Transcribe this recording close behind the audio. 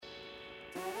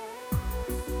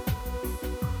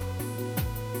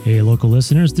Hey, local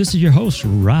listeners, this is your host,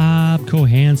 Rob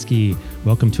Kohansky.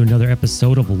 Welcome to another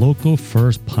episode of Local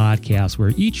First Podcast,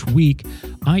 where each week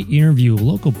I interview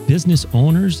local business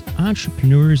owners,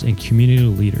 entrepreneurs, and community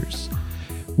leaders.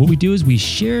 What we do is we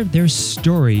share their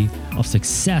story of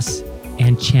success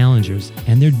and challenges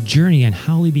and their journey on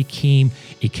how they became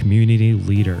a community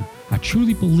leader. I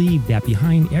truly believe that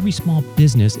behind every small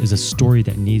business is a story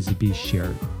that needs to be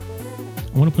shared.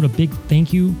 I want to put a big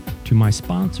thank you to my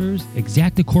sponsors,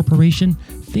 Exacta Corporation,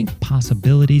 Think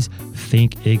Possibilities,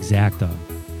 Think Exacta.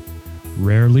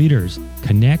 Rare Leaders,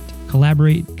 connect,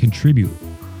 collaborate, contribute.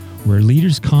 Where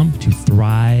leaders come to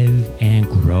thrive and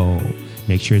grow.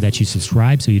 Make sure that you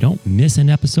subscribe so you don't miss an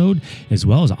episode, as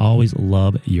well as always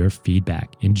love your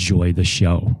feedback. Enjoy the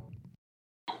show.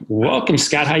 Welcome,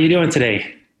 Scott. How you doing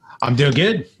today? I'm doing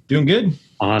good.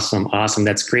 Awesome.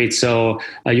 That's great. So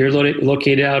you're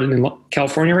located out in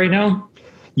California right now?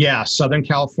 Yeah, Southern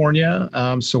California.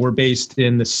 So we're based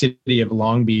in the city of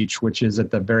Long Beach, which is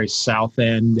at the very south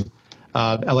end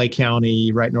of LA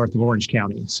County, right north of Orange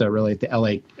County. So really at the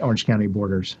LA Orange County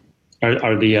borders.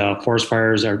 Are the forest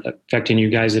fires affecting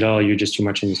you guys at all? You're just too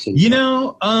much in the city?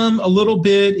 A little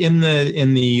bit in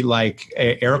the like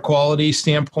air quality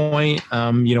standpoint.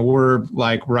 We're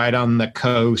like right on the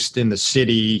coast in the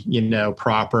city,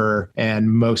 proper,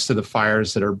 and most of the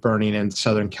fires that are burning in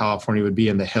Southern California would be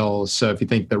in the hills. So if you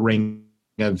think the ring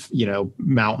of,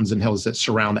 mountains and hills that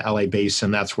surround the LA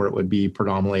basin, that's where it would be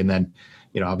predominantly. And then,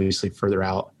 obviously further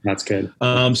out. That's good.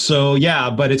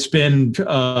 But it's been,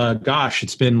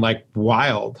 it's been like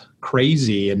wild,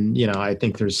 crazy. And, I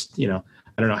think there's, I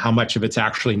don't know how much of it's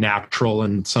actually natural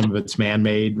and some of it's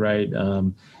man-made, right?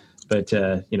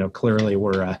 Clearly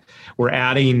we're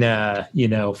adding,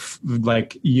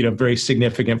 very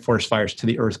significant forest fires to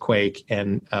the earthquake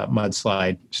and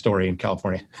mudslide story in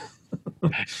California.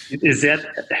 Is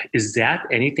that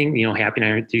anything,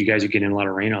 happening? You guys are getting a lot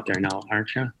of rain out there now,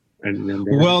 aren't you?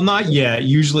 Well, not yet.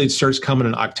 Usually it starts coming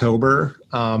in October.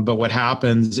 But what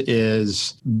happens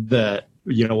is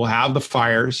we'll have the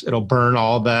fires. It'll burn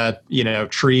all that,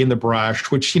 tree and the brush,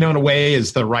 which, in a way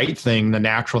is the right thing, the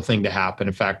natural thing to happen.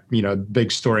 In fact, the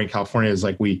big story in California is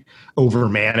like we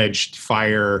overmanaged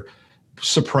fire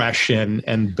suppression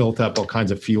and built up all kinds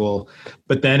of fuel,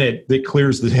 but then it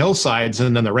clears the hillsides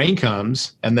and then the rain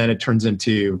comes and then it turns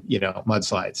into,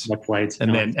 mudslides.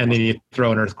 And then you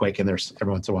throw an earthquake in there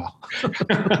every once in a while.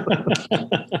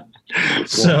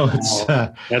 So it's,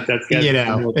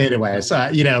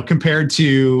 compared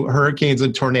to hurricanes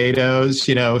and tornadoes,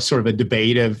 sort of a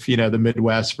debate of, the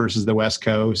Midwest versus the West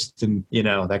Coast and,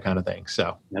 that kind of thing.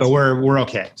 So, but we're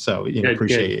okay. So,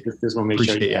 appreciate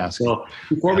you asking. So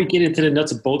before we get into the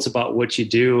nuts and bolts about what you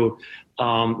do,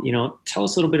 tell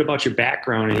us a little bit about your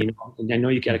background. And I know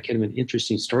you got a kind of an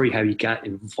interesting story, how you got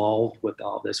involved with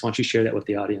all this. Why don't you share that with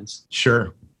the audience?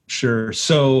 Sure.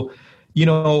 So,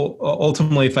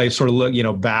 ultimately, if I sort of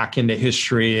look, back into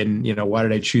history and, why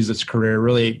did I choose this career?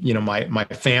 Really, my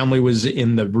family was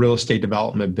in the real estate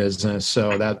development business.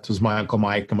 So that was my Uncle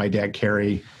Mike and my dad,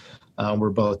 Kerry. We're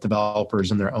both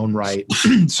developers in their own right.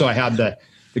 So I had the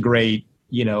great,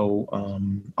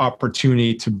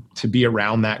 opportunity to be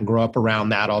around that and grow up around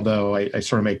that. Although I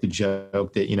sort of make the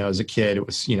joke that, as a kid, it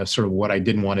was, sort of what I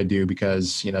didn't want to do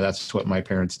because, that's what my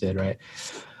parents did. Right.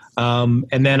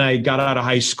 And then I got out of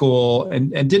high school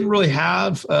and didn't really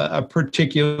have a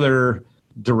particular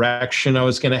direction I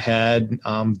was going to head.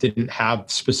 Didn't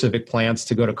have specific plans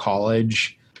to go to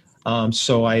college.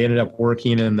 So I ended up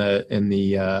working in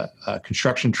the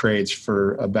construction trades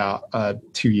for about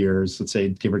 2 years, let's say,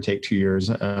 give or take 2 years.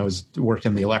 I was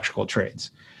working in the electrical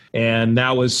trades. And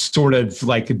that was sort of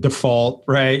like a default,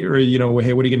 right? Or, hey, what are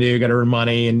you going to do? You got to earn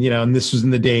money. And, and this was in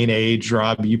the day and age,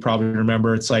 Rob, you probably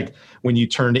remember, it's like when you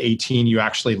turned 18, you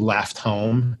actually left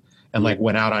home and like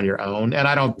went out on your own. And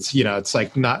I don't, it's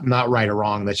like not right or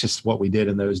wrong. That's just what we did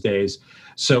in those days.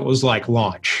 So it was like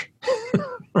launch,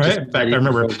 right? In fact, I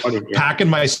remember packing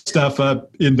my stuff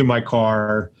up into my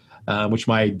car, which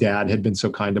my dad had been so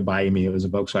kind to buy me. It was a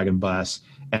Volkswagen bus.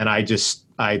 And I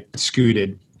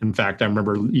scooted. In fact, I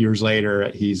remember years later,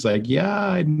 he's like,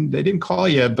 yeah, they didn't call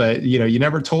you, but, you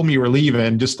never told me you were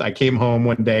leaving. Just I came home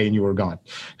one day and you were gone.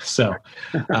 So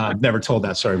never told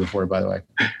that story before, by the way.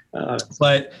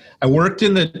 But I worked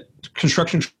in the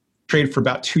construction trade for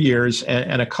about 2 years,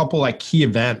 and a couple like key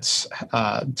events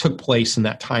took place in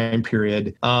that time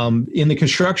period. In the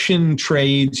construction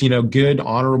trades, good,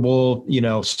 honorable,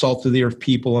 salt of the earth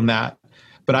people and that.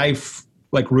 But I've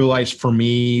realized for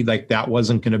me, that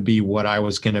wasn't going to be what I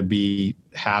was going to be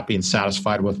happy and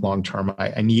satisfied with long term.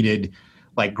 I needed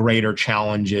like greater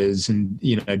challenges and,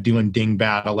 doing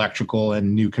dingbat electrical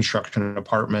and new construction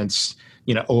apartments,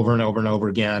 over and over and over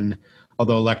again.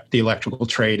 Although the electrical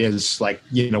trade is like,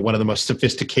 one of the most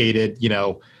sophisticated,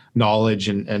 knowledge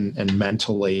and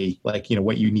mentally, like,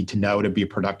 what you need to know to be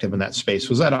productive in that space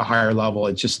was at a higher level.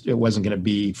 It wasn't going to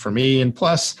be for me. And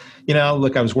plus,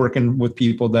 look, I was working with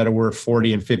people that were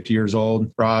 40 and 50 years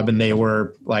old, Rob, and they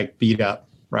were like beat up.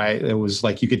 Right. It was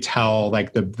like, you could tell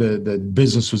like the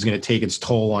business was going to take its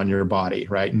toll on your body,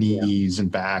 right? Knees and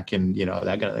back and,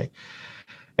 that kind of thing.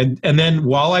 And then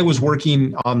while I was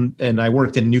working and I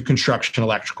worked in new construction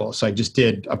electrical. So I just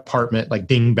did apartment, like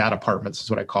dingbat apartments is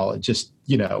what I call it. Just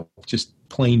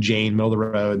plain Jane, middle of the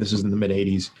road. This is in the mid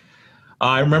 80s.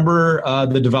 I remember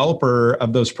the developer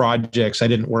of those projects. I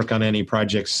didn't work on any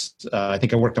projects. I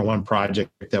think I worked on one project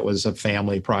that was a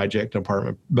family project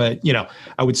apartment. But,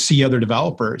 I would see other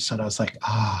developers and I was like,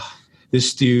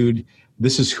 this dude,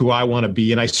 this is who I want to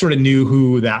be. And I sort of knew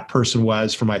who that person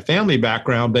was from my family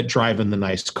background, but driving the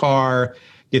nice car,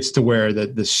 gets to wear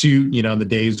the suit, in the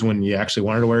days when you actually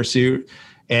wanted to wear a suit.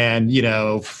 And,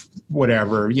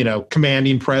 whatever,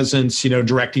 commanding presence,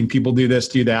 directing people do this,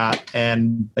 do that.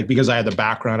 And like, because I had the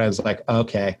background, I was like,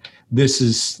 okay, this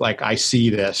is like, I see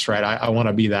this, right? I want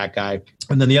to be that guy.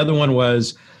 And then the other one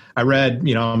was, I read,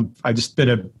 I've just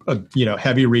been a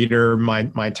heavy reader my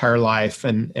entire life.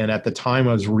 And at the time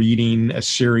I was reading a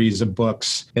series of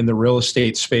books in the real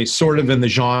estate space, sort of in the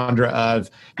genre of,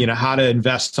 how to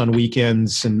invest on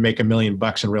weekends and make $1 million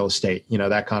in real estate,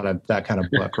 that kind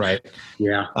of book. Right.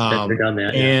 Yeah. Done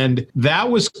that, yeah. And that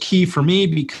was key for me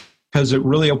because it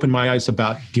really opened my eyes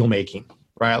about deal making.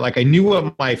 Right. Like I knew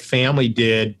what my family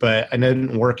did, but I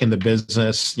didn't work in the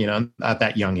business, at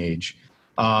that young age.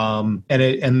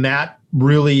 And that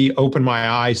really opened my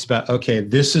eyes about, okay,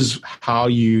 this is how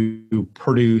you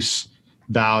produce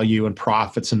value and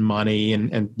profits and money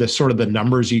and the sort of the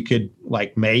numbers you could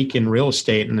like make in real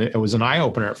estate. And it was an eye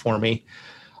opener for me.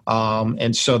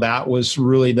 And so that was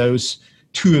really, those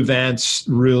two events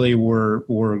really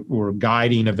were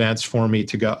guiding events for me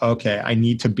to go, okay, I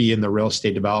need to be in the real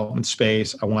estate development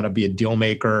space. I want to be a deal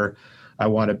maker. I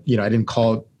want to, I didn't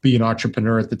call it be an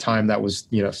entrepreneur at the time. That was,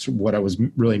 what I was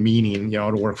really meaning,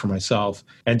 to work for myself.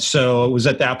 And so it was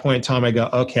at that point in time, I go,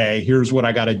 okay, here's what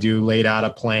I got to do, laid out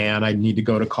a plan. I need to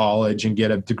go to college and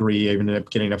get a degree. I ended up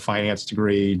getting a finance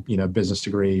degree, business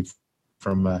degree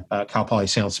from Cal Poly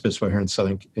San Luis Obispo here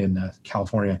in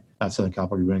California, not Southern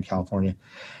California, but in California.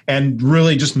 And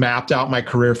really just mapped out my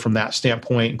career from that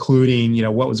standpoint, including,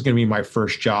 what was going to be my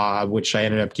first job, which I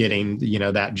ended up getting,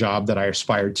 that job that I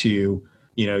aspired to,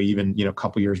 even, a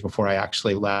couple years before I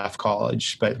actually left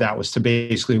college. But that was to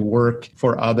basically work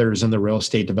for others in the real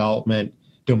estate development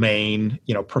domain,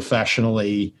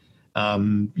 professionally,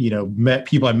 met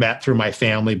people I met through my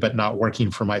family, but not working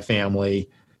for my family,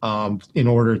 in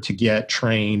order to get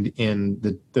trained in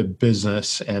the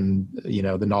business and,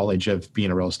 the knowledge of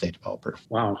being a real estate developer.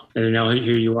 Wow. And now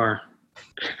here you are.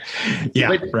 Yeah,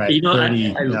 but, right.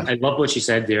 I love what you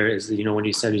said there is, when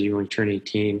you said you were turn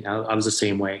 18, I was the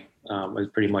same way.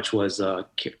 It pretty much was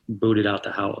booted out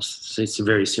the house. So it's a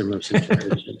very similar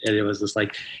situation. And it was just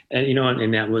like,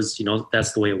 and that was,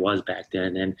 that's the way it was back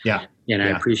then. And I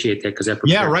appreciate that because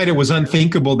right. It was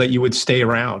unthinkable that you would stay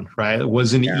around, right? It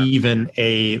wasn't even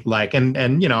a like, and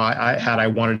I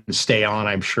wanted to stay on,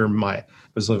 I'm sure I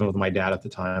was living with my dad at the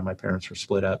time. My parents were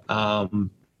split up.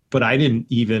 But I didn't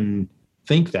even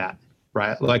think that,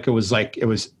 right? Like, it was, hey,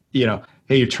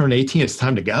 you turned 18, it's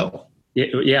time to go.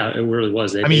 Yeah, it really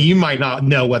was. You might not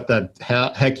know what the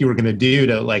heck you were going to do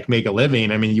to like make a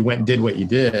living. You went and did what you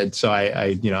did. So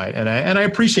I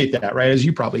appreciate that, right? As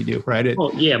you probably do, right?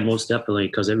 Yeah, most definitely.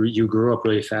 Because you grew up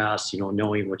really fast,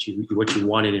 knowing what you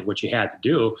wanted and what you had to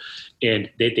do. And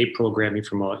they programmed me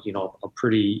from a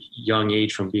pretty young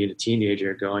age, from being a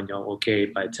teenager, going, okay,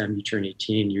 by the time you turn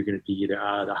 18, you're going to be either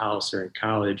out of the house or in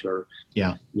college, or,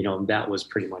 that was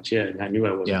pretty much it. And I knew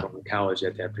I wasn't going to college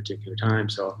at that particular time.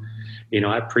 So,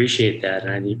 I appreciate that.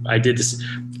 And I did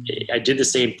the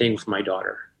same thing with my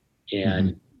daughter,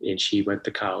 and she went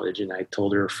to college, and I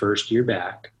told her first year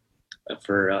back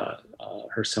for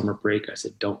her summer break, I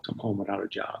said, don't come home without a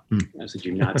job. I said,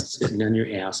 you're not sitting on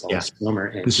your ass all summer.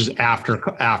 And this is after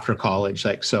college,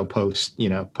 like, so post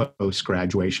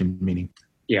graduation meaning.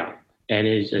 Yeah.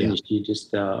 And she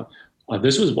just,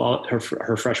 this was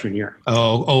her freshman year.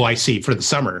 Oh, I see. For the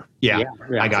summer. Yeah.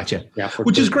 I got you. Yeah,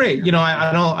 which is great.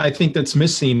 I think that's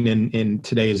missing in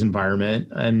today's environment.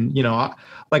 And,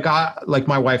 like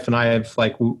my wife and I have,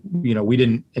 like, we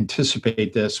didn't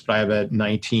anticipate this, but I have a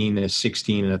 19, a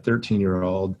 16, and a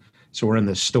 13-year-old. So we're in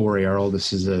this story. Our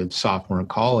oldest is a sophomore in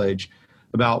college.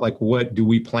 about like, what do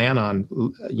we plan on,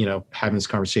 having this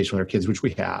conversation with our kids, which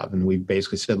we have. And we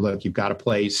basically said, look, you've got a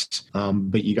place,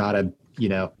 but you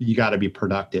gotta be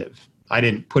productive. I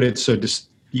didn't put it so just,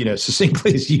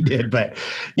 succinctly as you did, but,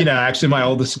 actually my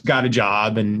oldest got a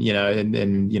job and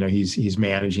he's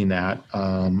managing that.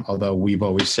 Although we've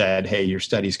always said, hey, your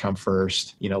studies come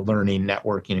first, learning,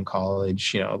 networking in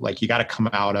college, like you got to come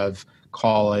out of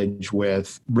college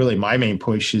with, really my main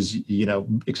push is,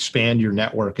 expand your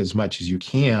network as much as you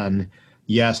can.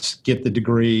 Yes, get the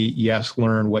degree. Yes,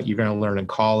 learn what you're going to learn in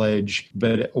college.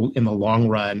 But in the long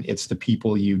run, it's the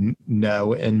people you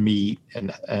know and meet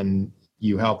and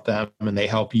you help them and they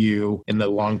help you in the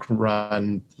long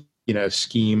run,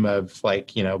 scheme of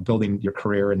like, building your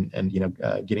career and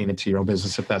getting into your own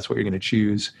business if that's what you're going to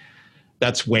choose.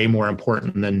 That's way more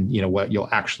important than, what you'll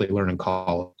actually learn in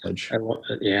college.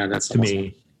 Yeah, that's to awesome.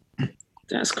 me.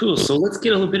 That's cool. So let's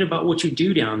get a little bit about what you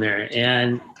do down there.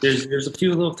 And there's a few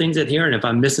little things in here. And if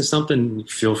I'm missing something,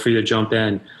 feel free to jump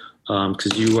in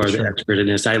because you are the expert in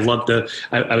this. I love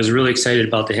I was really excited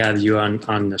about to have you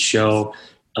on the show.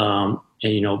 And,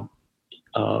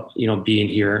 being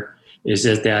here is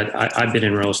that I've been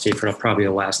in real estate for probably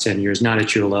the last 10 years, not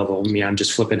at your level. I mean, I'm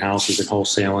just flipping houses and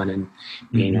wholesaling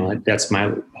and, that's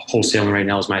my wholesaling right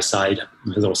now is my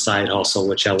little side hustle,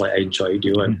 which I enjoy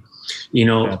doing,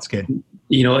 That's good.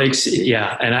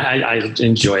 And I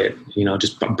enjoy it,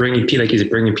 just bringing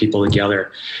people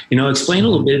together, explain a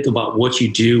little bit about what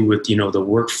you do with, the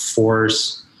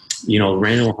workforce,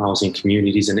 rental housing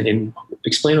communities and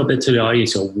explain a bit to the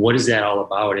audience. So what is that all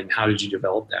about and how did you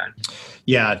develop that?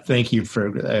 Yeah, thank you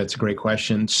it's a great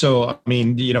question. So, I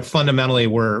mean, fundamentally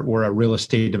we're a real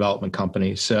estate development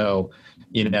company. So,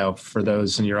 for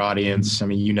those in your audience, I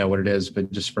mean, you know what it is,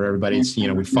 but just for everybody, it's,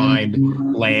 we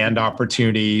find land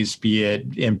opportunities, be it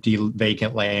empty,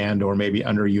 vacant land, or maybe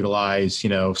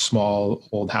underutilized, small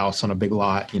old house on a big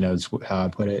lot, is how I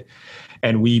put it.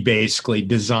 And we basically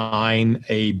design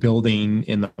a building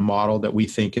in the model that we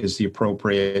think is the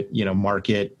appropriate,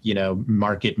 market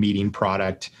meeting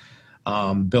product,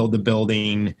 build the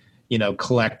building,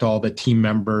 collect all the team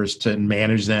members to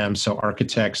manage them. So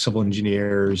architects, civil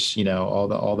engineers,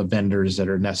 all the vendors that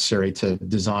are necessary to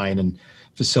design and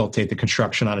facilitate the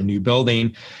construction on a new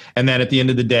building. And then at the end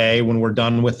of the day, when we're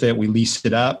done with it, we lease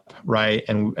it up, right?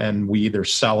 And we either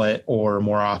sell it or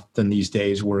more often these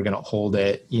days, we're going to hold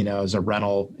it, as a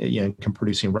rental, income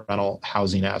producing rental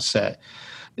housing asset.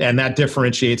 And that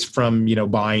differentiates from,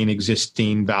 buying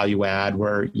existing value add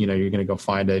where, you're going to go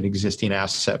find an existing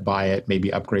asset, buy it,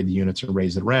 maybe upgrade the units or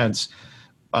raise the rents.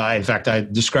 In fact, I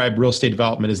describe real estate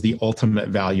development as the ultimate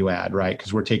value add, right?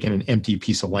 Because we're taking an empty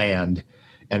piece of land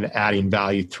and adding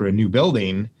value through a new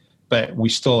building, but we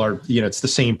still are, it's the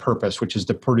same purpose, which is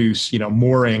to produce,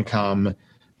 more income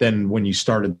than when you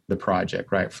started the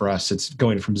project, right? For us, it's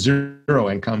going from zero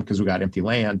income because we got empty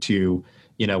land to,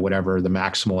 whatever the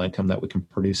maximal income that we can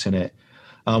produce in it.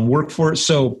 Workforce.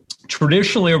 So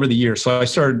traditionally over the years, so I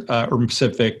started Urban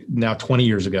Pacific now 20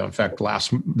 years ago. In fact,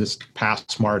 this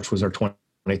past March was our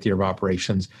 20th year of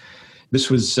operations. This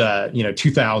was,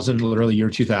 2000, literally year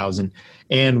 2000.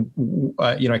 And,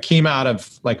 I came out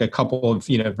of like a couple of,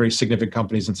 very significant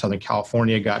companies in Southern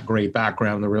California, got great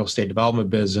background in the real estate development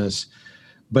business.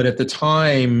 But at the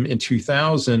time in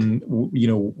 2000,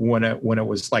 when it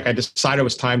was like, I decided it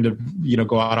was time to,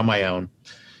 go out on my own.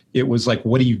 It was like,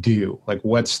 what do you do? Like,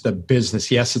 what's the business?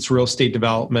 Yes, it's real estate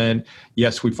development.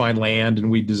 Yes, we find land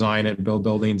and we design it and build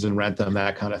buildings and rent them,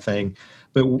 that kind of thing.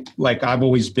 But like, I've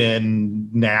always been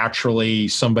naturally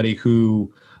somebody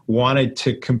who wanted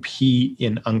to compete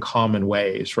in uncommon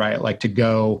ways, right? Like to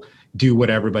go do what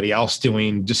everybody else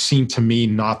doing just seemed to me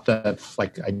not that,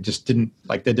 like, I just didn't,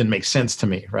 like, that didn't make sense to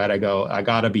me, right? I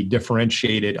got to be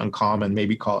differentiated, uncommon,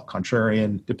 maybe call it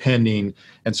contrarian, depending.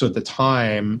 And so at the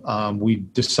time, I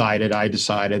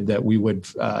decided that we would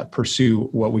pursue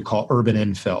what we call urban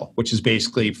infill, which is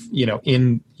basically,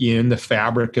 in the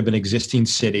fabric of an existing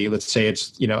city, let's say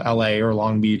it's, LA or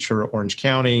Long Beach or Orange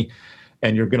County,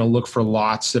 and you're going to look for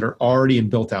lots that are already in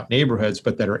built out neighborhoods,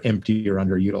 but that are empty or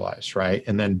underutilized, right?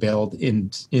 And then build in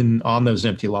on those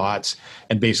empty lots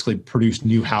and basically produce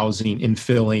new housing,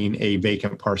 infilling a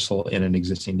vacant parcel in an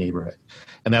existing neighborhood.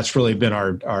 And that's really been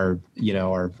our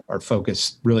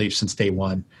focus really since day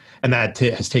one. And that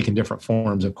has taken different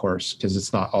forms, of course, because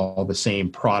it's not all the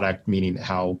same product, meaning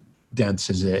how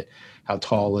dense is it, how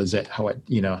tall is it,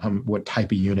 what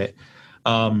type of unit.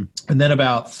 And then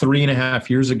about 3.5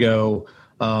 years ago,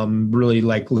 really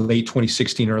like late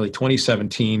 2016, early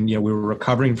 2017, we were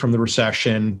recovering from the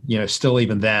recession, still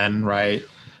even then, right?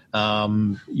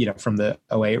 from the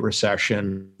 '08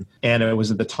 recession. And it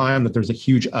was at the time that there's a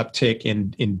huge uptick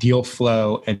in deal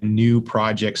flow and new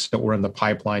projects that were in the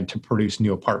pipeline to produce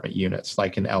new apartment units,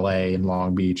 like in LA and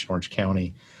Long Beach, Orange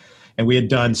County. And we had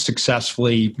done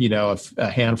successfully, a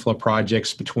handful of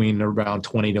projects between around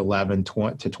 2011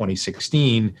 to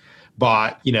 2016,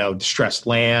 bought, distressed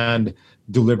land,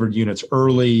 delivered units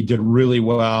early, did really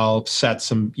well, set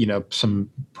some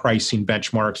pricing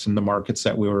benchmarks in the markets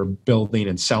that we were building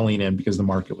and selling in because the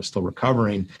market was still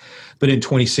recovering. But in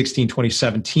 2016,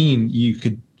 2017, you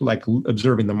could, like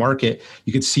observing the market,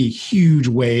 you could see a huge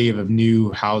wave of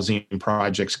new housing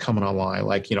projects coming online,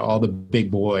 like, all the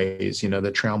big boys,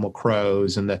 the Trammell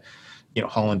Crows and the,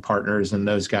 Holland Partners and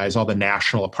those guys, all the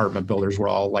national apartment builders were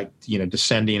all like,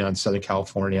 descending on Southern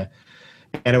California.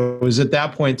 And it was at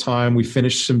that point in time, we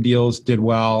finished some deals, did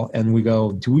well, and we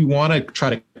go, do we want to try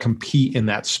to compete in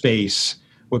that space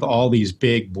with all these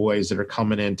big boys that are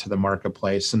coming into the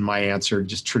marketplace? And my answer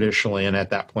just traditionally, and at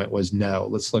that point, was no,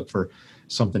 let's look for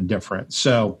something different.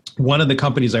 So one of the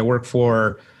companies I worked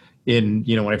for when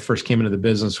I first came into the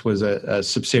business was a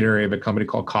subsidiary of a company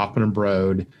called Kaufman and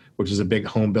Broad, which is a big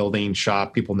home building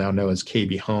shop people now know as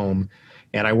KB Home.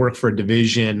 And I worked for a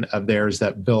division of theirs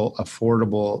that built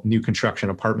affordable new construction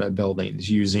apartment buildings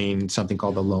using something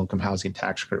called the Low Income Housing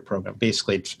Tax Credit Program.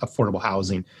 Basically, it's affordable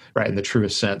housing, right, in the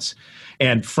truest sense.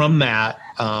 And from that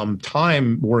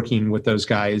time working with those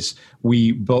guys,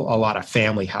 we built a lot of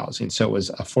family housing. So it was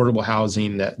affordable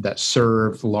housing that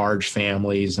served large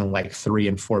families and like 3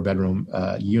 and 4 bedroom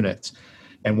units.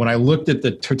 And when I looked at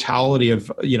the totality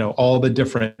of, all the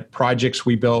different projects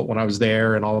we built when I was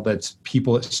there and all the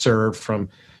people it served from,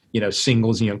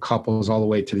 singles, couples, all the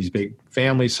way to these big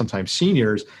families, sometimes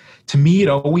seniors, to me, it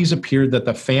always appeared that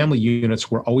the family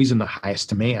units were always in the highest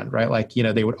demand, right? Like,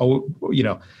 they would,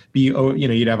 be,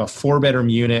 you'd have a 4-bedroom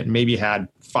unit and maybe had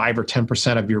 5 or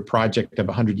 10% of your project of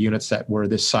 100 units that were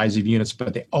this size of units,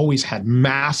 but they always had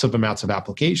massive amounts of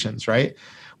applications, right?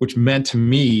 Which meant to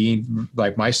me,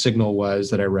 like my signal was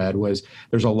that I read was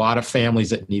there's a lot of families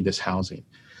that need this housing.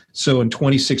 So in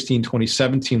 2016,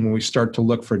 2017, when we start to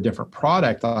look for a different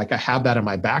product, like I have that in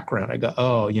my background. I go,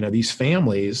 oh, these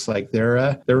families, like they're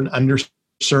an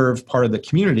underserved part of the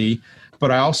community.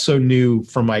 But I also knew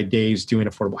from my days doing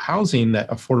affordable housing that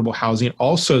affordable housing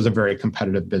also is a very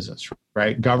competitive business,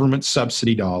 right? Government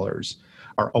subsidy dollars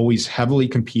are always heavily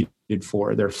competed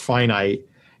for. They're finite.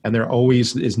 And there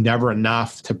always is never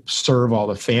enough to serve all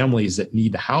the families that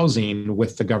need the housing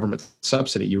with the government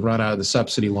subsidy. You run out of the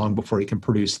subsidy long before you can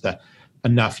produce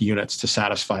enough units to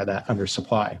satisfy that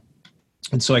undersupply.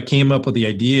 And so I came up with the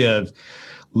idea of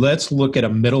let's look at a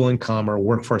middle income or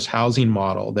workforce housing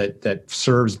model that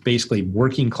serves basically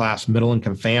working class middle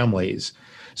income families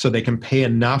so they can pay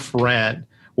enough rent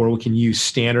where we can use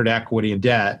standard equity and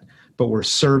debt, but we're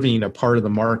serving a part of the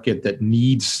market that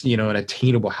needs, an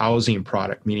attainable housing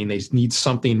product, meaning they need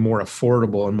something more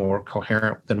affordable and more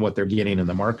coherent than what they're getting in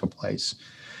the marketplace.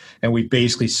 And we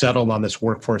basically settled on this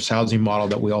workforce housing model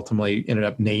that we ultimately ended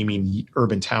up naming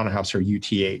Urban Townhouse, or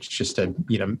UTH, just to,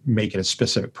 make it a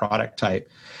specific product type.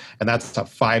 And that's a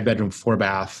 5-bedroom,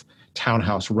 4-bath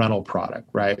townhouse rental product,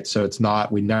 right? So it's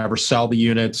not, we never sell the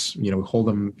units, we hold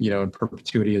them, in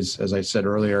perpetuity, as I said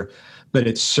earlier, but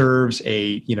it serves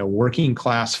a, working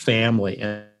class family,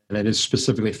 and it is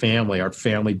specifically family. Our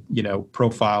family,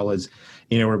 profile is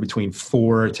anywhere between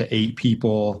 4 to 8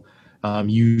 people.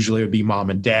 Usually it would be mom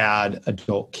and dad,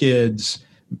 adult kids,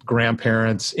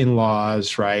 grandparents,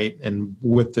 in-laws, right? And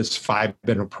with this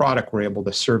 5-bedroom product, we're able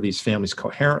to serve these families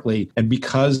coherently. And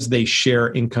because they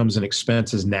share incomes and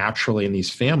expenses naturally in these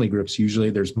family groups, usually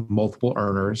there's multiple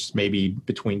earners, maybe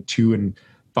between 2 and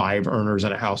 5 earners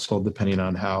in a household, depending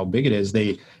on how big it is,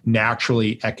 they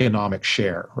naturally economic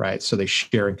share, right? So they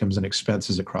share incomes and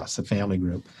expenses across the family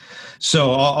group.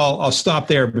 So I'll stop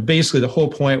there. But basically the whole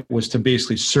point was to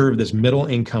basically serve this middle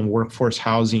income workforce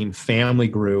housing family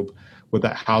group with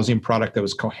a housing product that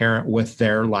was coherent with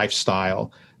their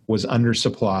lifestyle, was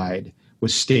undersupplied,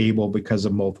 was stable because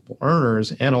of multiple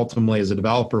earners. And ultimately, as a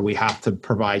developer, we have to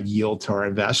provide yield to our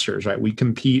investors, right? We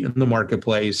compete in the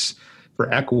marketplace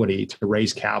for equity to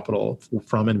raise capital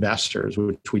from investors,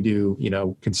 which we do,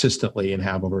 consistently and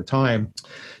have over time,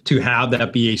 to have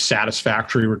that be a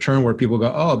satisfactory return where people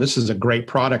go, oh, this is a great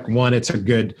product. One, it's a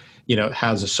good, it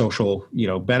has a social,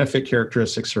 benefit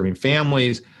characteristic serving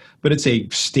families, but it's a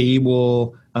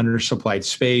stable, undersupplied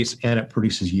space, and it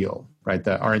produces yield, right?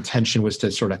 Our intention was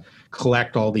to sort of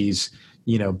collect all these,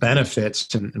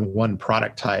 benefits in one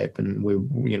product type. And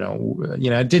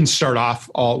it didn't start off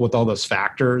with all those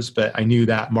factors, but I knew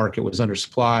that market was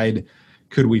undersupplied.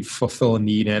 Could we fulfill a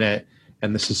need in it?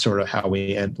 And this is sort of how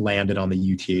we landed on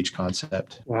the UTH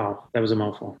concept. Wow, that was a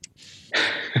mouthful.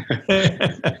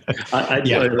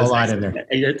 Yeah, a lot in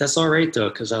there. That's all right though,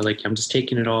 because I'm just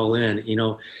taking it all in.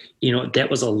 That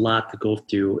was a lot to go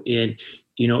through. And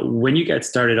when you got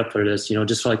started up for this,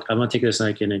 just I'm gonna take this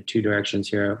in two directions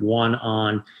here. One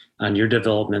on your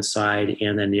development side,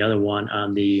 and then the other one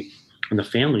on the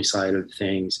family side of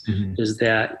things. Mm-hmm. Is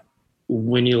that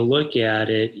when you look at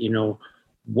it,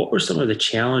 what were some of the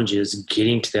challenges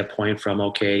getting to that point from,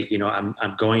 okay,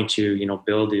 I'm going to,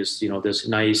 build this, this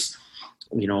nice,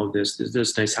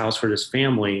 this nice house for this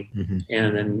family. Mm-hmm.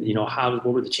 And then, what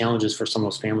were the challenges for some of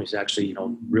those families to actually,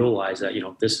 realize that,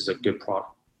 this is a good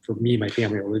product for me, my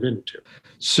family to live into?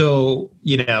 So,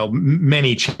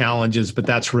 many challenges, but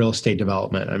that's real estate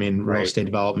development. I mean, real estate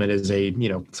development is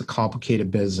it's a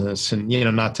complicated business, and,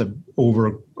 not to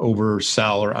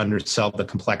oversell or undersell the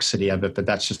complexity of it, but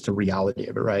that's just the reality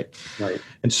of it. Right.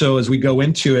 And so as we go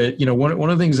into it, one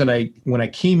of the things that when I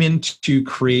came into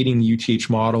creating the UTH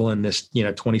model in this,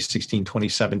 2016,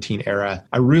 2017 era,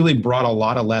 I really brought a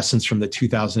lot of lessons from the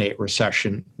 2008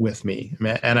 recession with me.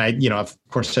 And I, of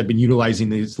course, I've been utilizing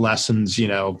these lessons,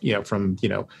 from,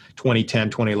 2010,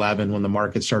 2011, when the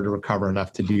market started to recover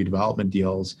enough to do development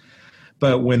deals.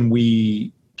 But when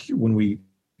we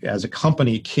as a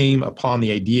company came upon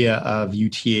the idea of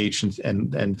UTH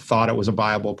and thought it was a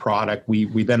viable product,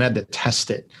 we then had to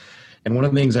test it. And one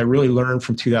of the things I really learned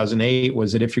from 2008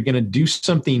 was that if you're going to do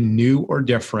something new or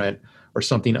different or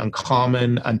something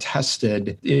uncommon,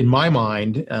 untested, in my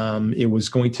mind, it was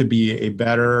going to be a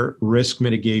better risk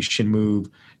mitigation move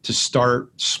to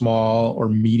start small or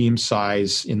medium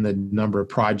size in the number of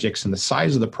projects and the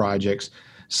size of the projects,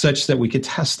 such that we could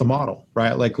test the model,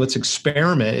 right? Like, let's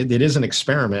experiment. It is an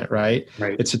experiment, right?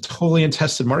 It's a totally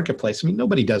untested marketplace. I mean,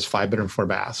 nobody does 5-bedroom, 4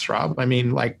 baths, Rob. I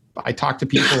mean, I talk to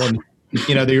people and,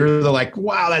 they're either like,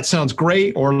 wow, that sounds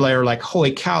great. Or they're like,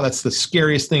 holy cow, that's the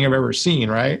scariest thing I've ever seen,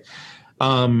 right?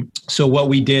 So what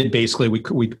we did, basically,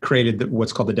 we created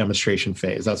what's called the demonstration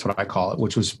phase. That's what I call it,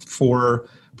 which was 4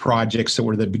 projects that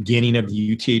were the beginning of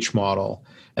the UTH model.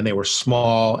 And they were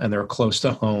small and they were close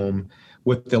to home,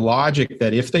 with the logic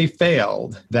that if they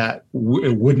failed, that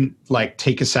it wouldn't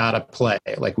take us out of play.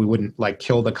 Like, we wouldn't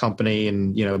kill the company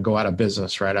and, go out of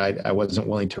business, right? I wasn't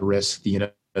willing to risk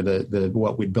the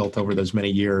what we'd built over those many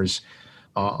years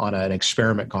on an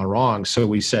experiment gone wrong. So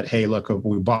we said, hey, look,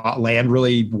 we bought land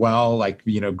really well,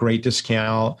 great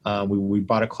discount. We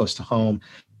bought it close to home.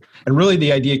 And really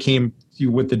the idea came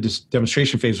with the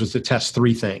demonstration phase was to test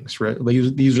 3 things, right?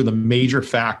 These are the major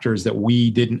factors that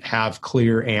we didn't have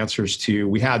clear answers to.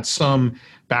 We had some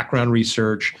background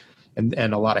research and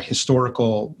a lot of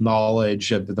historical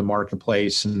knowledge of the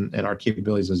marketplace and our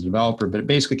capabilities as a developer, but it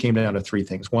basically came down to 3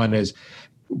 things. One is,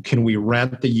 can we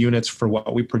rent the units for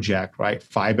what we project, right?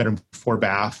 5-bedroom, 4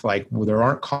 bath, there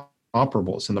aren't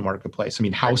comparables in the marketplace. I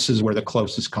mean, houses were the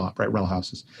closest comp, right? Rental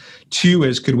houses. 2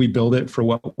 is, could we build it for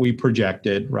what we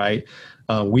projected, right?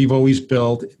 We've always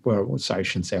built, I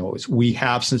shouldn't say always. We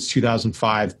have since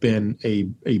 2005 been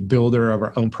a builder of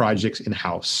our own projects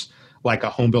in-house, like a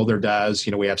home builder does.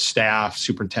 We have staff,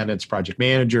 superintendents, project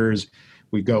managers.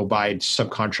 We go by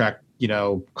subcontract,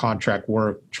 contract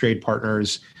work, trade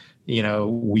partners.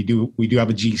 We do have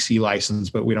a GC license,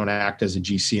 but we don't act as a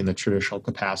GC in the traditional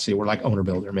capacity. We're like owner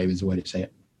builder, maybe is the way to say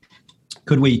it.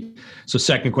 So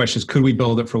second question is, could we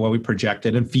build it for what we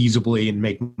projected and feasibly and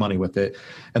make money with it?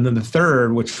 And then the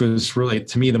third, which was really,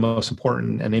 to me, the most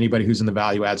important, and anybody who's in the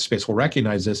value add space will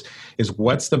recognize this, is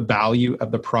what's the value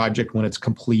of the project when it's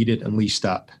completed and leased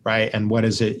up, right? And what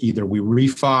is it? Either we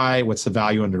refi, what's the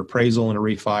value under appraisal in a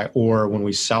refi, or when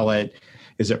we sell it,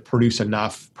 is it produce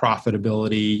enough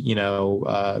profitability,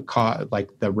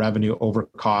 like the revenue over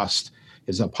cost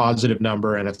is a positive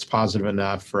number and it's positive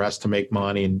enough for us to make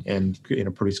money and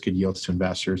produce good yields to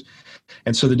investors.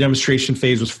 And so the demonstration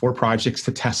phase was 4 projects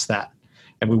to test that.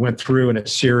 And we went through in a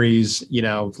series,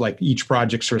 each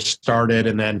project sort of started,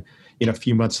 and then, a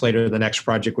few months later, the next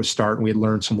project would start, and we had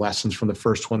learned some lessons from the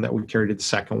first one that we carried to the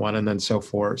second one, and then so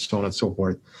forth, so on and so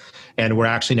forth. And we're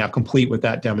actually now complete with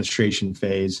that demonstration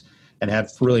phase and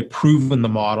have really proven the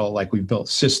model. Like, we've built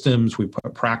systems, we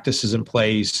put practices in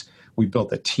place, we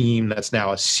built a team that's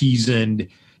now a seasoned,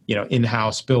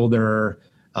 in-house builder.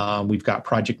 We've got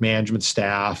project management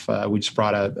staff. We just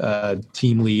brought a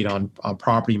team lead on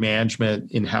property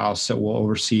management in-house that will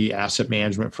oversee asset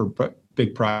management for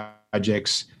big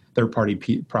projects,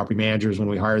 third-party property managers when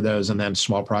we hire those, and then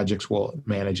small projects we'll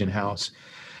manage in-house.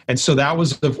 And so that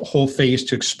was the whole phase,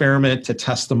 to experiment, to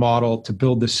test the model, to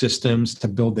build the systems, to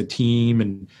build the team,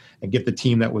 and get the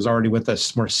team that was already with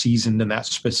us more seasoned in that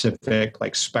specific,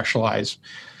 specialized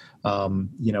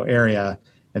area.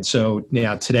 And so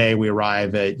now today we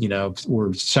arrive at,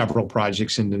 we're several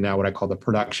projects into now what I call the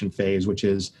production phase, which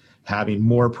is having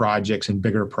more projects and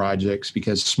bigger projects,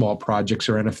 because small projects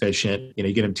are inefficient.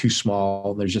 You get them too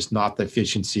small, there's just not the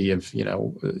efficiency of,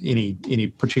 any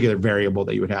particular variable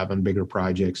that you would have on bigger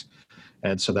projects.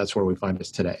 And so that's where we find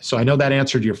us today. So I know that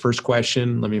answered your first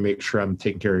question. Let me make sure I'm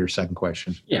taking care of your second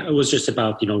question. Yeah, it was just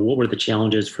about, what were the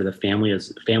challenges for the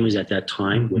families at that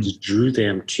time, which drew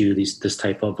them to this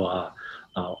type of a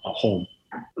home?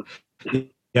 Yeah,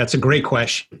 it's a great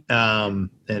question.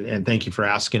 And thank you for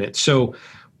asking it. So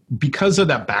because of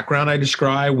that background I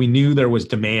described, we knew there was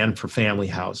demand for family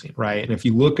housing, right? And if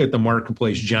you look at the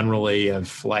marketplace generally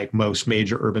of like most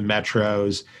major urban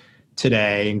metros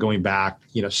today and going back,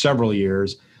 several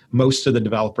years, most of the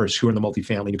developers who are in the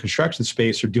multifamily new construction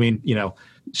space are doing,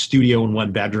 studio and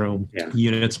one bedroom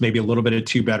units, maybe a little bit of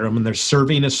two bedroom, and they're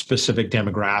serving a specific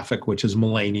demographic, which is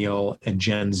millennial and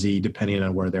Gen Z, depending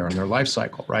on where they are in their life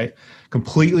cycle, right?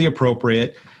 Completely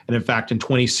appropriate. And in fact, in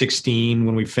 2016,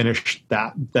 when we finished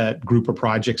that group of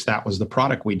projects, that was the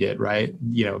product we did, right?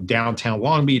 Downtown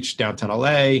Long Beach, downtown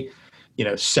LA,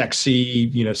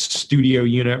 sexy, studio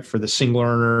unit for the single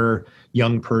earner,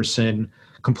 young person,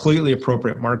 completely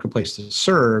appropriate marketplace to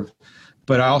serve.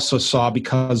 But I also saw,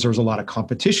 because there was a lot of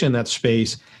competition in that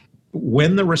space,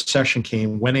 when a recession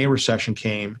came,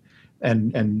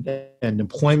 and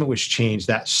employment was changed,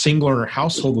 that single earner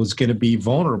household was going to be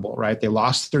vulnerable, right? They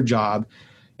lost their job.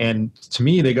 And to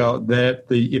me, they go that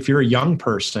if you're a young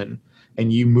person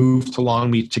and you move to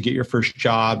Long Beach to get your first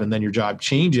job and then your job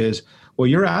changes, well,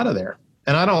 you're out of there.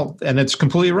 And it's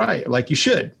completely right. Like, you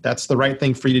should. That's the right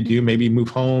thing for you to do. Maybe you move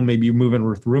home, maybe you move in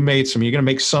with roommates. I mean, you're going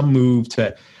to make some move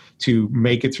to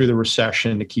make it through the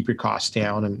recession, to keep your costs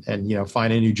down and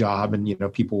find a new job,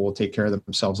 and, people will take care of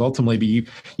themselves ultimately.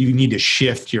 But you need to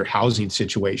shift your housing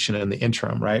situation in the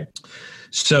interim, right?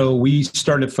 So we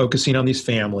started focusing on these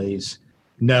families,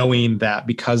 knowing that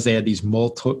because they had these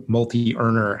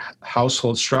multi-earner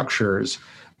household structures,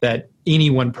 that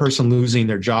any one person losing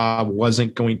their job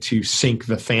wasn't going to sink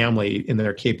the family in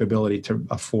their capability to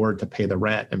afford to pay the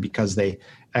rent. And because they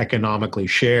economically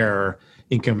share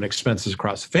income and expenses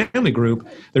across the family group,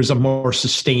 there's a more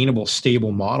sustainable,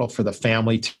 stable model for the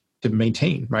family to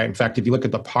maintain, right? In fact, if you look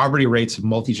at the poverty rates of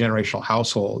multi-generational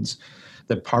households,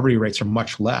 the poverty rates are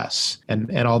much less.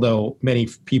 And although many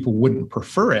people wouldn't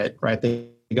prefer it, right? They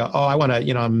go, oh, I want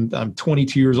to, I'm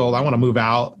 22 years old, I want to move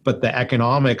out. But the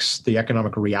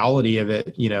economic reality of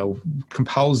it,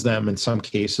 compels them in some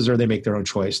cases, or they make their own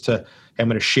choice to, I'm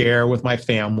going to share with my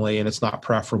family, and it's not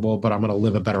preferable, but I'm going to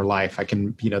live a better life. I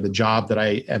can, the job that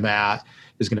I am at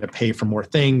is going to pay for more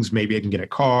things. Maybe I can get a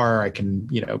car. I can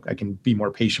be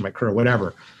more patient in my career,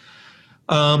 whatever.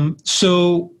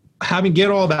 So having get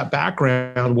all that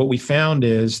background, what we found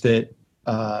is that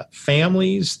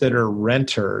families that are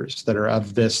renters, that are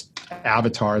of this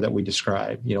avatar that we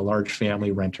describe, large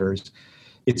family renters.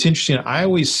 It's interesting. I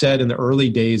always said in the early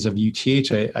days of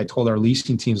UTH, I told our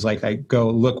leasing teams,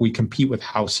 look, we compete with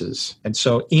houses. And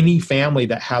so any family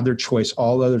that had their choice,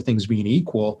 all other things being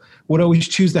equal, would always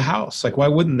choose the house. Like, why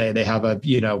wouldn't they? They have a,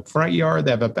 front yard,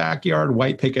 they have a backyard,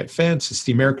 white picket fence. It's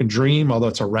the American dream, although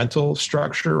it's a rental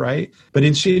structure, right? But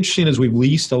it's interesting, as we've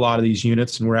leased a lot of these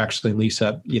units, and we're actually in lease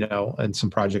up, in some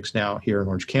projects now here in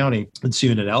Orange County and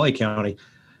soon in LA County.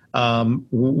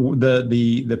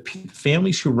 The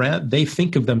families who rent, they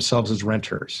think of themselves as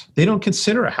renters. They don't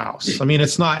consider a house. I mean,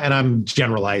 it's not, and I'm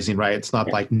generalizing, right? It's not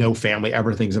like no family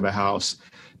ever thinks of a house,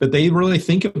 but they really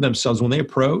think of themselves when they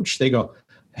approach, they go,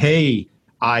 hey,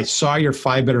 I saw your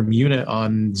 5-bedroom unit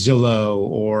on Zillow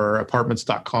or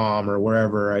apartments.com or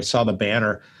wherever. I saw the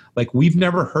banner. Like, we've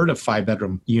never heard of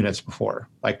 5-bedroom units before.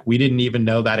 Like, we didn't even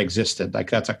know that existed. Like,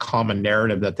 that's a common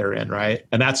narrative that they're in, right?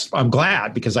 And I'm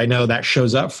glad, because I know that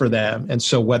shows up for them. And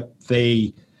so what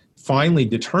they finally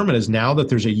determine is, now that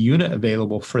there's a unit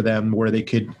available for them where they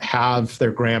could have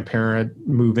their grandparent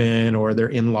move in, or their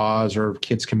in-laws, or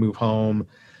kids can move home.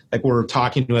 Like, we're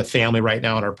talking to a family right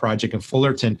now on our project in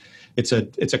Fullerton. It's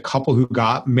a couple who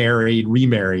got married,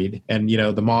 remarried, and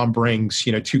the mom brings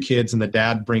 2 kids and the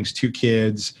dad brings 2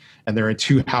 kids, and they're in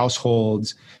 2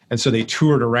 households. And so they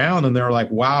toured around, and they're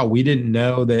like, wow, we didn't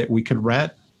know that we could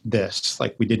rent this.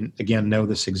 Like, we didn't, again, know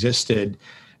this existed.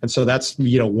 And so that's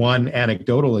one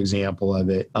anecdotal example of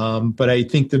it. But I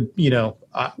think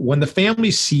when the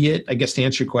families see it, I guess to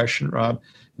answer your question, Rob,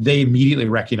 they immediately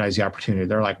recognize the opportunity.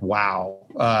 They're like, wow.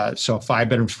 So 5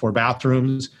 bedrooms, 4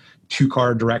 bathrooms,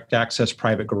 2-car direct access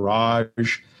private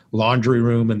garage, laundry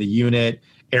room in the unit,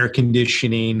 air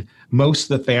conditioning.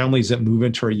 Most of the families that move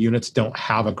into our units don't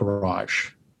have a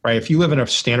garage. right? If you live in a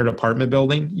standard apartment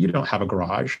building, you don't have a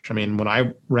garage. I mean, when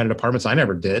I rented apartments, I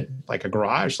never did like a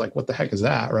garage. Like, what the heck is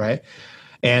that, right?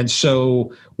 And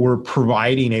so we're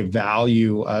providing a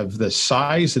value of the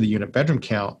size of the unit bedroom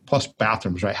count plus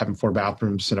bathrooms, right? Having 4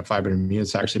 bathrooms in a 5-bedroom unit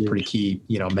is actually a pretty key,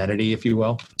 amenity, if you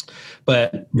will.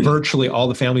 But virtually all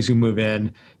the families who move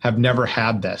in have never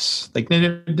had this. Like, they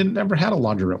never had a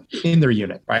laundry room in their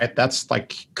unit, right? That's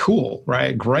like cool,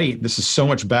 right? Great. This is so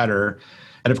much better.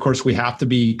 And of course, we have to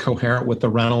be coherent with the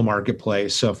rental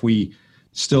marketplace. So if we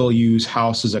still use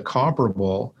house as a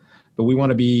comparable, but we want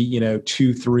to be, $200,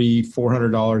 $300,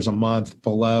 $400 a month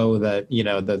below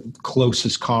the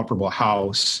closest comparable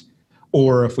house,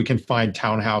 or if we can find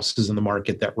townhouses in the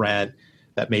market that rent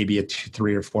that may be a 2,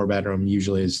 3, or 4 bedroom,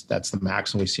 usually that's the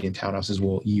maximum we see in townhouses.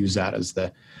 We'll use that as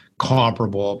the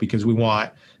comparable because we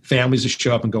want families to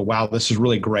show up and go, wow, this is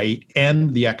really great,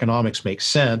 and the economics make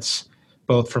sense,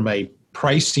 both from a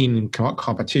pricing and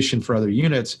competition for other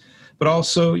units, but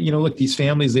also, look, these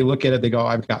families, they look at it, they go,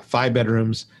 I've got 5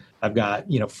 bedrooms. I've got,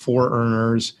 4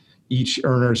 earners, each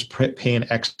earner's paying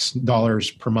X dollars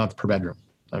per month per bedroom.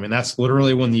 I mean, that's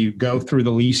literally when you go through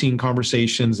the leasing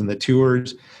conversations and the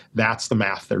tours, that's the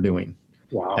math they're doing.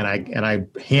 Wow. And I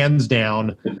hands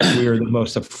down, we are the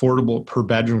most affordable per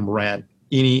bedroom rent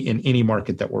in any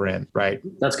market that we're in, right?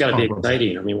 That's got to be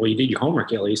exciting. I mean, well, you did your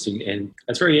homework at least, and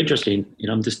that's very interesting.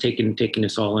 I'm just taking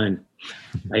this all in.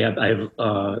 I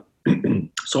have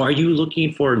so are you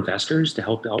looking for investors to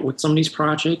help out with some of these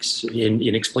projects and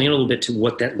explain a little bit to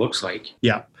what that looks like?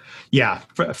 Yeah,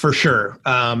 for sure.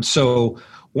 So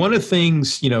one of the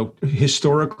things,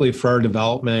 historically for our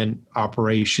development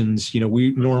operations,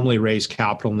 we normally raise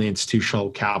capital in the institutional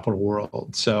capital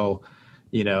world. So,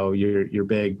 your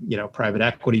big, private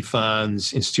equity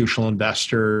funds, institutional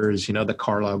investors, the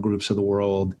Carlyle groups of the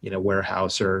world,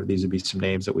 Weyerhaeuser, these would be some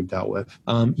names that we've dealt with.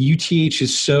 UTH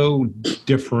is so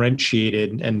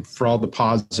differentiated, and for all the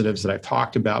positives that I've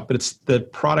talked about, but it's the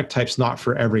product type's not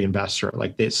for every investor.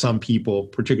 Like some people,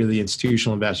 particularly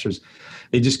institutional investors,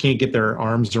 they just can't get their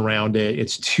arms around it.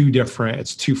 It's too different.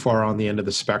 It's too far on the end of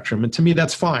the spectrum. And to me,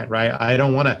 that's fine, right? I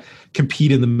don't want to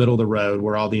compete in the middle of the road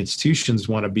where all the institutions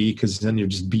want to be, because then you're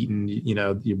just beating,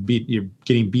 you're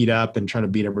getting beat up and trying to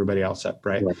beat everybody else up,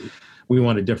 right? We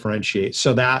want to differentiate.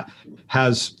 So that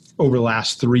has, over the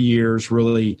last 3 years,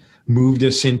 really moved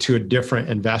us into a different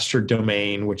investor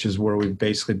domain, which is where we've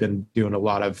basically been doing a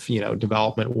lot of,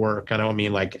 development work. I don't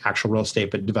mean like actual real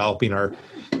estate, but developing our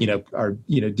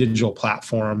digital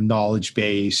platform, knowledge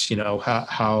base,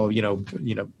 how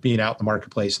being out in the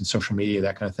marketplace and social media,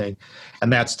 that kind of thing.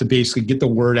 And that's to basically get the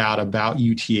word out about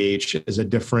UTH as a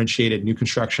differentiated new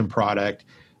construction product,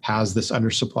 has this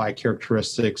undersupply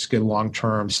characteristics, good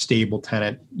long-term, stable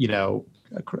tenant,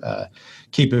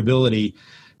 capability.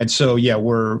 And so,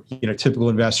 we're, typical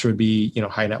investor would be,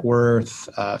 high net worth,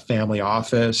 family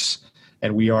office,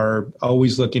 and we are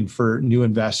always looking for new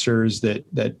investors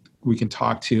that we can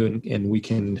talk to and we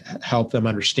can help them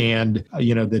understand,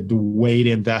 the way to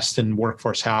invest in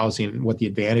workforce housing, what the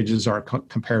advantages are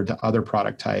compared to other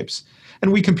product types.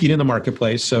 And we compete in the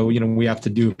marketplace. So, we have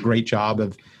to do a great job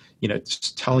of,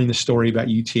 telling the story about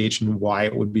UTH and why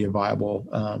it would be a viable,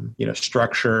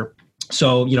 structure.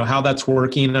 So, how that's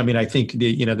working, I mean, I think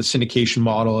the syndication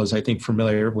model is, I think,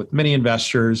 familiar with many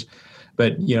investors,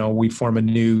 but, we form a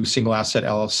new single asset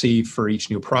LLC for each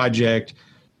new project.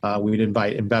 We would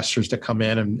invite investors to come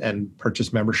in and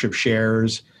purchase membership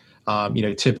shares.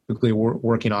 Typically we're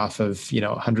working off of,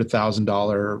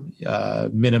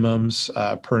 $100,000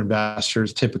 minimums per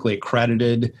investors, typically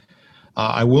accredited.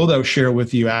 I will, though, share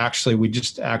with you, we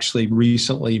just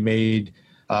recently made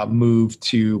move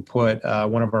to put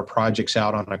one of our projects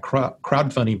out on a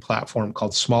crowdfunding platform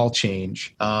called Small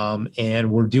Change.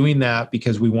 And we're doing that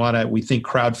because we think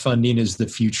crowdfunding is the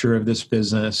future of this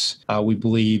business. We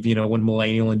believe, when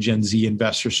millennial and Gen Z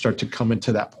investors start to come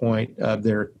into that point of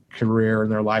their career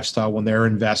and their lifestyle, when they're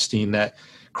investing, that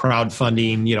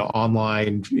crowdfunding,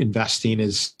 online investing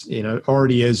is,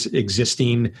 already is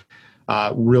existing.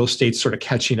 Real estate's sort of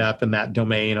catching up in that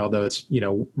domain, although it's,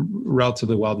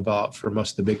 relatively well developed for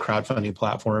most of the big crowdfunding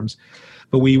platforms.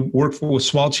 But we work with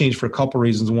Small Change for a couple of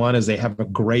reasons. One is they have a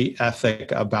great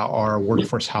ethic about our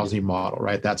workforce housing model,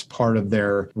 right? That's part of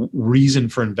their reason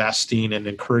for investing and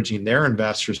encouraging their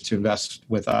investors to invest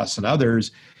with us and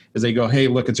others, is they go, hey,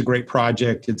 look, it's a great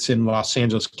project. It's in Los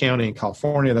Angeles County in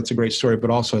California. That's a great story, but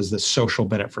also as this social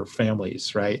benefit for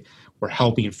families, right? We're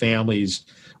helping families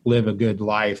live a good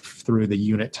life through the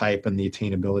unit type and the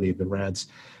attainability of the rents.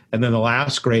 And then the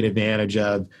last great advantage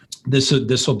of this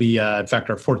will be, in fact,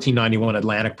 our 1491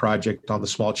 Atlantic project on the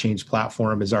Small Change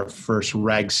platform is our first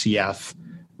Reg CF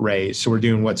raise. So we're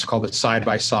doing what's called a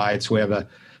side-by-side. So we have a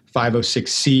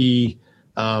 506C,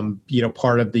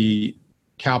 part of the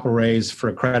capital raise for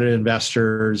accredited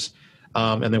investors.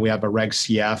 And then we have a Reg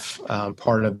CF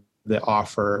part of the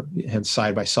offer, hence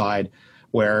side-by-side,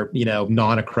 where,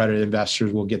 non-accredited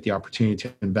investors will get the opportunity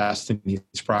to invest in these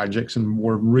projects. And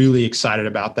we're really excited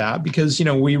about that because,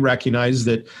 we recognize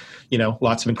that,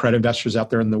 lots of accredited investors out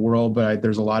there in the world, but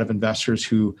there's a lot of investors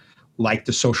who like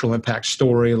the social impact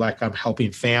story, like I'm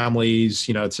helping families,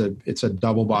 it's a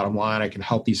double bottom line. I can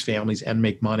help these families and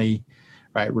make money,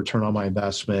 right? Return on my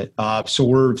investment. So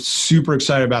we're super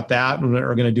excited about that. And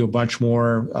we're going to do a bunch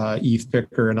more. Eve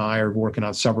Picker and I are working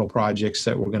on several projects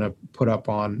that we're going to put up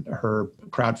on her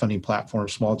crowdfunding platform,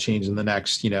 Small Change, in the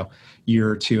next, year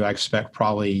or two. I expect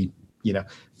probably,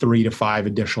 3 to 5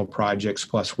 additional projects.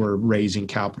 Plus we're raising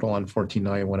capital on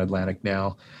 1491 Atlantic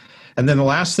now. And then the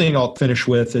last thing I'll finish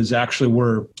with is actually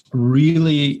we're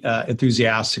really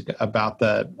enthusiastic about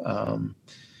the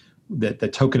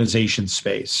tokenization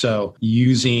space. So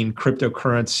using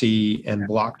cryptocurrency and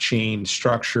blockchain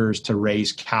structures to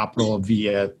raise capital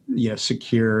via,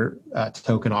 secure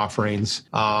token offerings.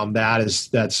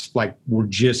 That's like, we're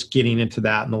just getting into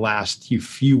that in the last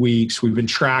few weeks. We've been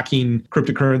tracking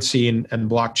cryptocurrency and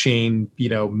blockchain,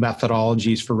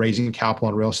 methodologies for raising capital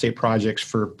on real estate projects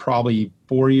for probably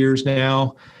 4 years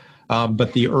now.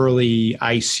 But the early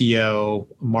ICO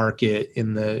market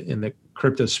in the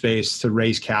crypto space to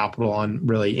raise capital on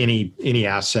really any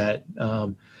asset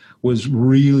was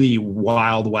really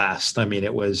Wild West. I mean,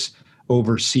 it was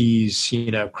overseas,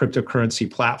 cryptocurrency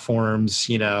platforms,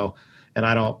 and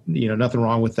I don't, nothing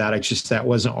wrong with that. That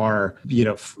wasn't our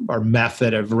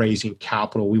method of raising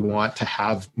capital. We want to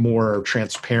have more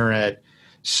transparent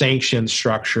sanction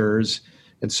structures.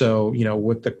 And so,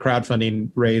 with the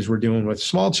crowdfunding raise we're doing with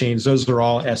Small Change, those are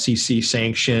all SEC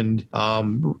sanctioned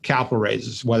capital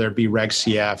raises, whether it be Reg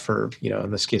CF or, in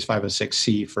this case,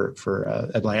 506C for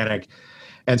Atlantic.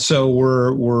 And so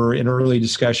we're in early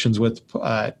discussions with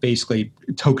basically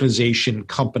tokenization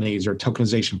companies or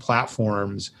tokenization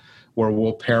platforms where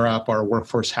we'll pair up our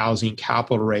workforce housing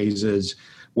capital raises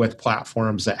with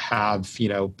platforms that have,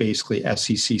 basically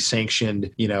SEC sanctioned,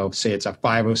 say it's a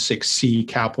 506C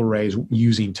capital raise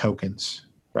using tokens,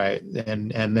 right?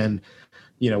 And then,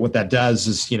 what that does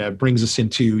is, brings us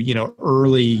into,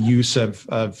 early use of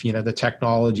the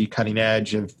technology, cutting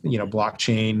edge of,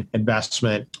 blockchain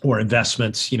investment or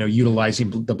investments,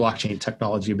 utilizing the blockchain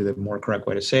technology would be the more correct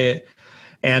way to say it.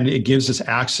 And it gives us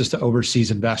access to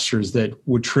overseas investors that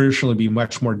would traditionally be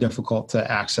much more difficult to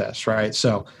access, right?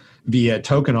 So via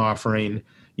token offering,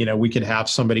 we can have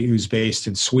somebody who's based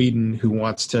in Sweden who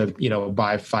wants to,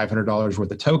 buy $500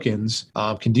 worth of tokens,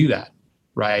 can do that,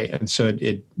 right? And so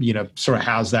it sort of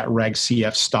has that Reg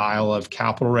CF style of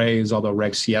capital raise, although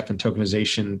Reg CF and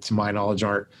tokenization, to my knowledge,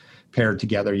 aren't paired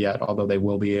together yet, although they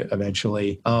will be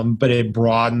eventually. But it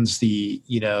broadens the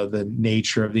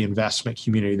nature of the investment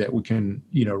community that we can,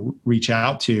 reach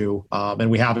out to. And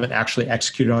we haven't actually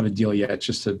executed on a deal yet,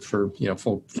 just for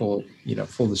full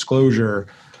disclosure.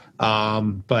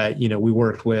 But we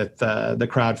worked with the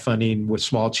crowdfunding with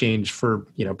Small Change for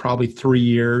probably 3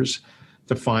 years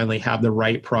to finally have the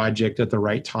right project at the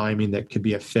right timing that could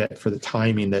be a fit for the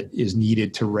timing that is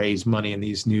needed to raise money in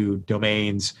these new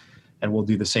domains. And we'll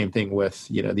do the same thing with,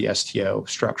 the STO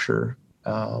structure.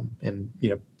 And,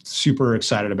 super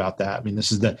excited about that. I mean,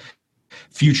 this is the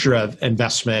future of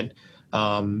investment.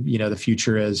 The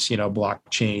future is,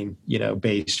 blockchain,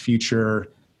 based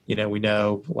future. We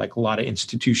know like a lot of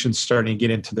institutions starting to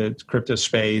get into the crypto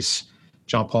space.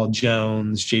 John Paul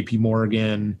Jones, JP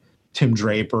Morgan, Tim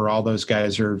Draper, all those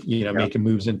guys are, making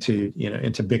moves into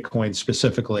Bitcoin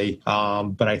specifically.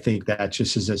 But I think that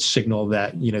just is a signal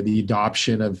that, the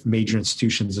adoption of major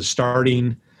institutions is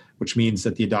starting, which means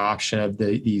that the adoption of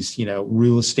these,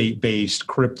 real estate-based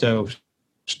crypto,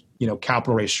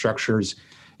 capital raise structures,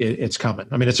 it's coming.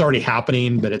 I mean, it's already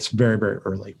happening, but it's very, very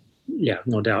early. Yeah,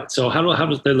 no doubt. So how do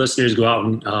the listeners go out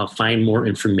and find more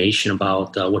information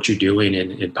about what you're doing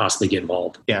and possibly get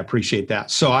involved? Yeah, I appreciate that.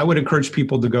 So I would encourage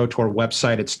people to go to our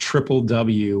website. It's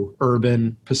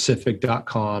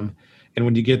www.urbanpacific.com. And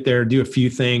when you get there, do a few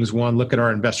things. One, look at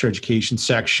our investor education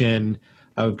section.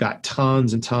 We've got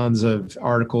tons and tons of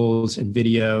articles and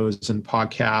videos and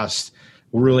podcasts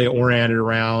really oriented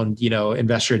around,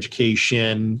 investor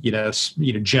education,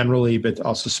 generally, but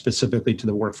also specifically to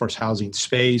the workforce housing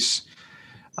space.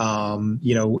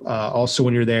 Also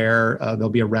when you're there, there'll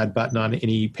be a red button on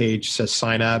any page that says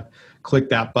sign up. Click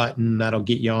that button. That'll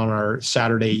get you on our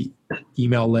Saturday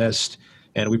email list.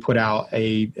 And we put out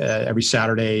every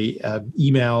Saturday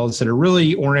emails that are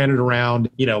really oriented around,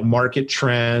 market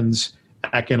trends,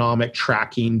 economic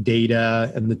tracking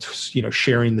data and the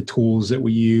sharing the tools that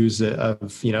we use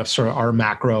of sort of our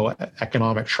macro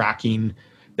economic tracking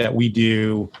that we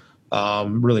do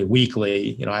really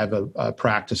weekly. I have a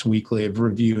practice weekly of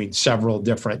reviewing several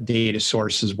different data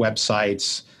sources,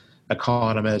 websites,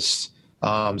 economists.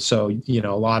 So a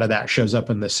lot of that shows up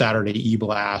in the Saturday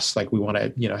e-blast. Like we want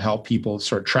to help people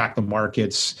sort of track the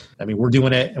markets. I mean, we're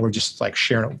doing it, and we're just like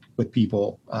sharing it with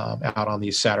people out on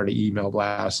these Saturday email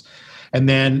blasts. And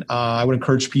then I would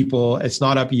encourage people. It's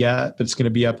not up yet, but it's going to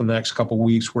be up in the next couple of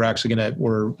weeks. We're actually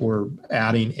we're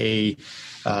adding a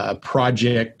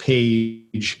project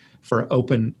page for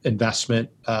open investment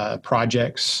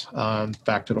projects. In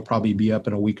fact, it'll probably be up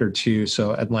in a week or two.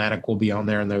 So Atlantic will be on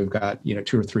there, and then we've got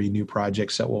 2 or 3 new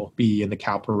projects that will be in the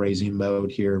capital raising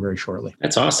mode here very shortly.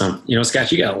 That's awesome.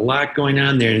 Scott, you got a lot going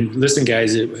on there. And listen,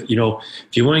 guys, if you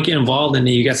want to get involved, and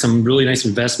you got some really nice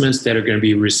investments that are going to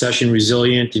be recession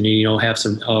resilient, and have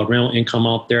some rental income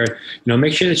out there,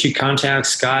 make sure that you contact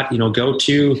Scott. Go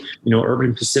to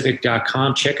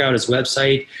urbanpacific.com, check out his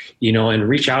website, and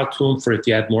reach out to him for if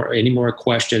you have any more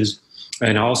questions.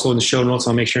 And also in the show notes,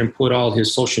 I'll make sure and put all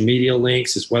his social media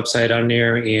links, his website on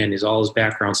there, and all his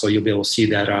background, so you'll be able to see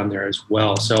that on there as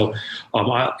well. So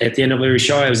at the end of every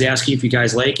show, I was asking if you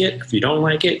guys like it. If you don't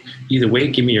like it, either way,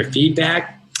 give me your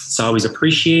feedback. It's always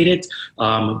appreciated.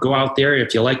 Go out there.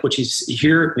 If you like what you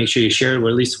hear, make sure you share it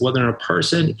with at least one other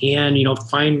person. And,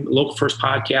 find Local First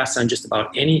Podcast on just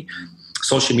about any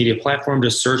social media platform.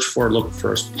 Just search for Local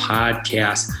First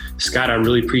Podcast. Scott, I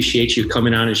really appreciate you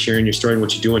coming on and sharing your story and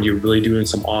what you're doing. You're really doing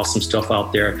some awesome stuff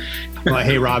out there. Well,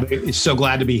 hey, Rob, it's so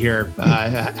glad to be here. I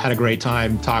had a great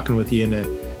time talking with you, and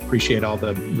appreciate all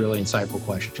the really insightful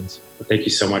questions. Thank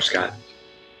you so much, Scott.